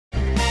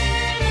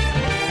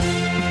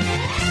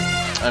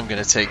I'm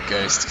gonna take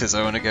Ghost because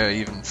I want to go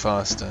even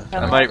faster.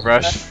 I might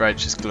rush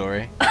Righteous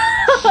Glory.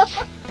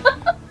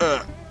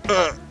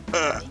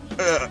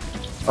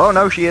 Oh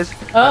no, she is.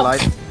 Oh. I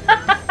lied.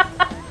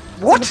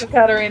 What? The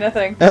Katarina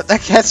thing. That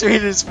Katarina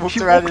just walked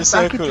around in a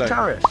circle. Back into Like...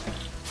 turret.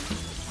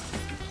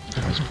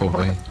 That's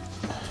probably.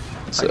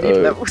 I need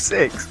level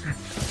 6.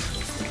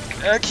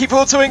 keep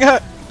autoing her!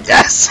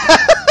 Yes!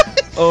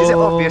 Is it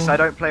obvious I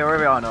don't play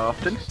Orianna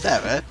often?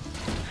 Damn it.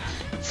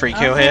 Free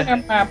kill here.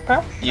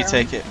 You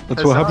take it.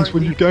 That's what happens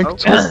when you gank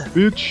top,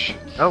 bitch.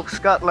 Oh,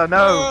 Scuttler,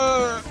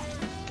 no!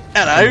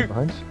 Hello!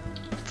 Behind.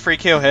 Free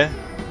kill here.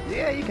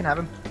 Yeah, you can have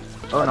him.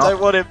 Oh, I no.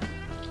 don't want him.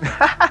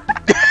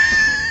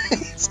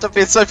 Stop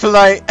being so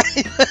polite.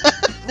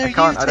 No, I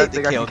can't, you I take don't the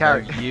think I kill. can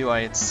carry. No, you, I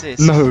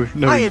insist. No,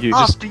 I you am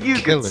just after you,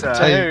 kill good it.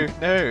 sir.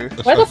 No.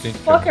 Why the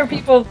fuck are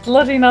people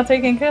bloody not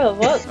taking kills?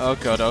 What? Oh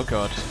god, oh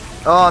god.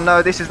 Oh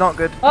no, this is not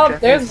good. Oh,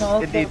 Jeff there's is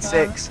no- indeed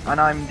 6, and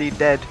I'm indeed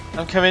dead.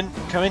 I'm coming,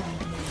 coming.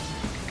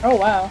 Oh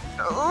wow.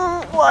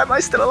 Oh, why am I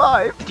still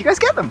alive? Did you guys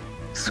get them?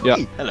 Sweet.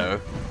 Yeah.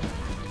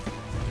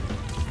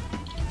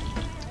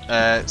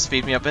 Hello.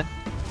 Speed me up then.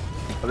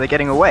 Are they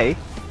getting away?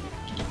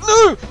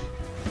 No!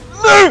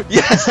 No!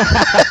 Yes!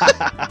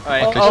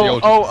 Alright.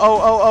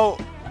 Oh.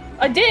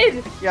 I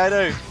did! Yeah, I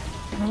know.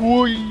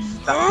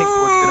 That pink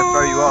wood's gonna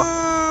throw you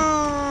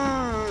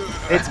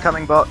off. It's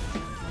coming, bot.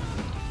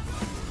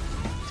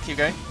 Keep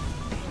going.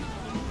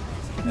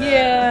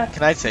 Yeah.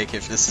 Can I take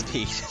it for the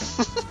speed?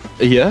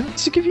 Yeah?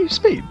 Does it give you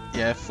speed?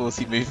 Yeah,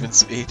 40 movement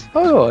speed.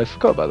 Oh, I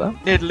forgot about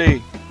that.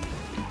 Niddly.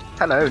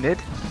 Hello, Nid.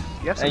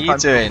 You have some How you time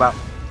to doing? talk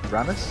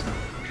about Rammus?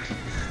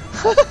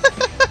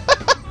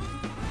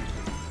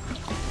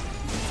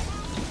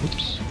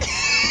 Oops.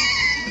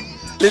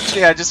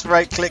 Literally, I just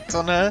right-clicked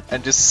on her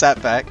and just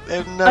sat back. I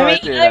have no I mean,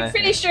 idea. I'm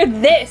pretty sure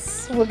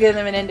this will give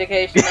them an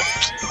indication of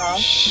something wrong.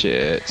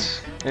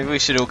 Shit. Maybe we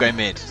should all go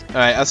mid.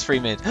 Alright, us three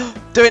mid.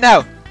 Do it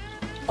now!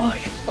 Oh,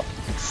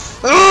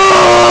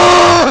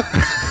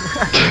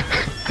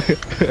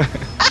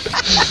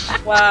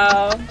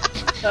 wow.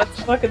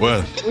 That's fucking.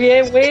 Worth. We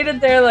waited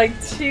there like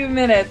 2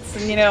 minutes,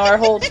 and you know our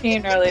whole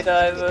team nearly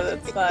died, but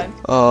it's fine.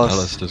 Oh,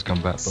 Alistair's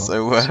come back.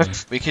 so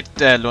we could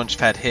launch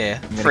pad here.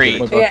 I'm gonna 3,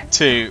 give it a Yeah.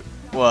 2,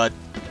 1,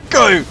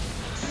 go!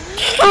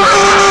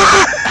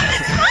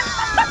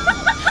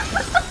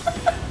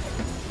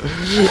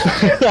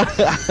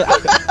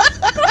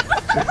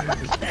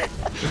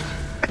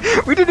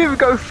 We didn't even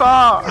go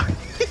far!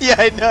 Yeah,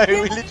 I know.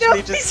 We literally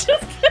No, just.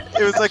 it's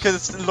It was like a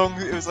long.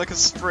 It was like a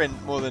sprint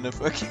more than a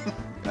fucking.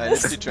 Alright,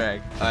 let's do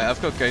drag. Alright,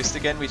 I've got ghost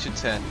again. We should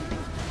turn.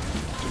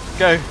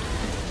 Go.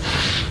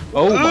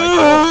 Oh my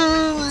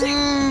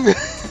god.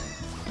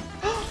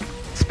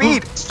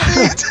 Speed!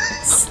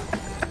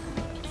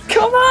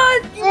 Come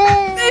on!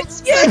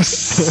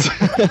 Yes!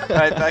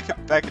 Alright,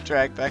 back a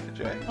drag.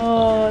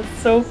 Oh,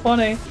 it's so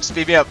funny.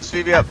 Speed me up.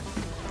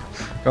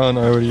 Oh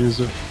no, I already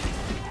used it.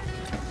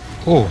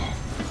 Oh,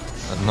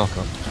 that knock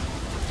up.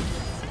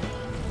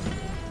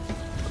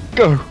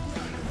 Go!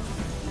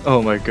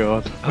 Oh my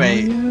god.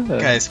 Wait, Oh, yeah.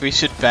 guys, we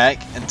should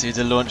back and do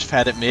the launch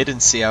pad at mid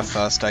and see how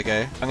fast I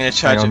go. I'm gonna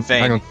charge Hang at on,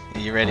 hang Vayne. on. Are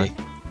you ready?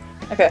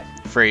 Okay.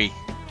 3,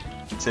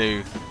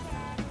 2,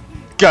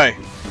 go!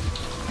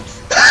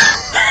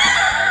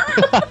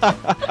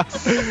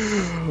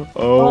 Oh,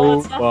 Oh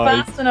it's not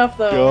my fast enough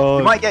though. You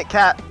god. might get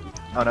cat.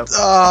 Oh no.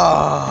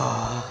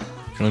 Oh,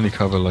 You can only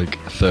cover like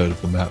a third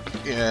of the map.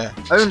 yeah.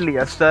 Only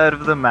a third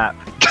of the map.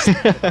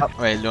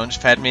 Wait, launch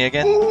pad me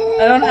again?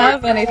 I don't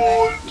have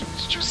anything.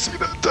 Did you see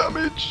that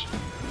damage?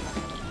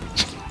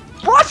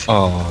 What?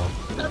 Oh.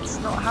 That's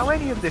not how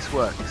any of this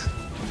works.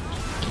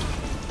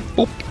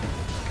 Boop.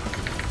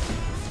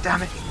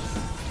 Damn it.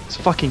 This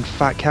fucking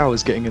fat cow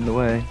is getting in the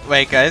way.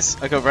 Wait, guys,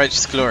 I got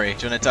Righteous Glory.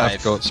 Do you wanna dive?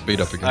 I've got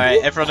speed up again.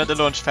 Alright, everyone at the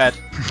launch pad.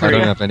 I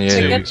don't have any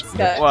Hey, AoE get speed this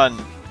guy. up. 1.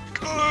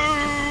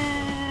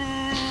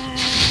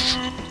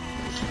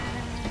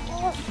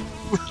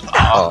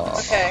 Oh.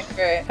 Okay,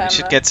 great. We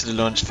should get to the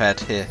launch pad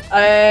here.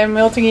 I'm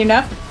ulting you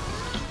now.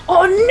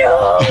 Oh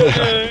no!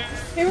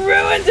 He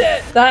ruined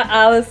it! That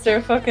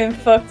Alistair fucking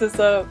fucked us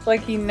up. It's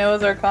like he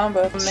knows our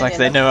combo. It's like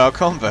they know our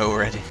combo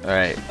already.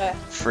 Alright, Okay.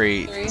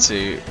 3, 3.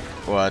 2,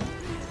 1.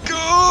 Go!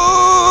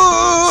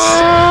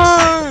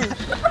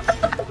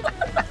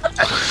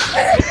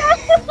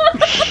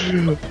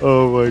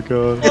 Oh my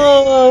god.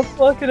 Oh,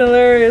 fucking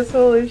hilarious.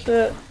 Holy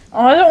shit.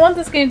 Oh, I don't want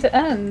this game to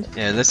end.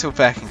 Yeah, let's all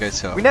back and go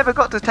top. We never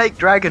got to take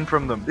dragon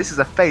from them. This is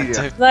a failure.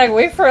 Don't- Like,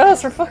 wait for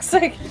us, for fuck's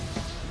sake.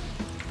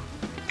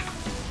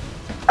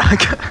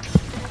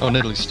 Oh,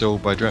 Nidalee still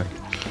by drag.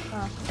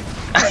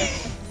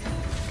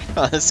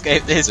 Can't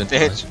escape this Didn't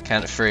bitch.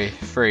 Count of 3.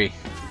 3,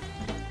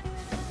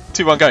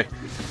 2, 1, go!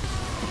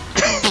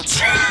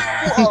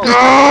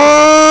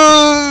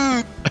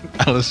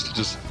 Alistair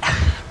just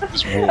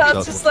walks That's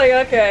out. just like,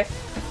 okay.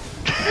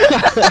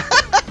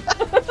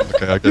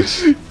 Okay, I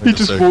guess. He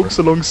just walks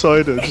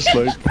alongside her, just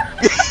like.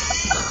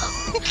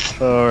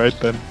 Alright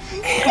then.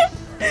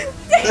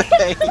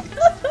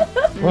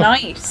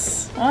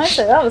 Nice. Well, I'd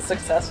say that was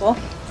successful.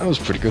 That was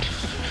pretty good.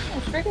 That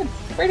was pretty good.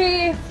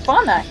 Pretty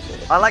fun, actually.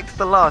 I liked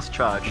the last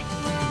charge.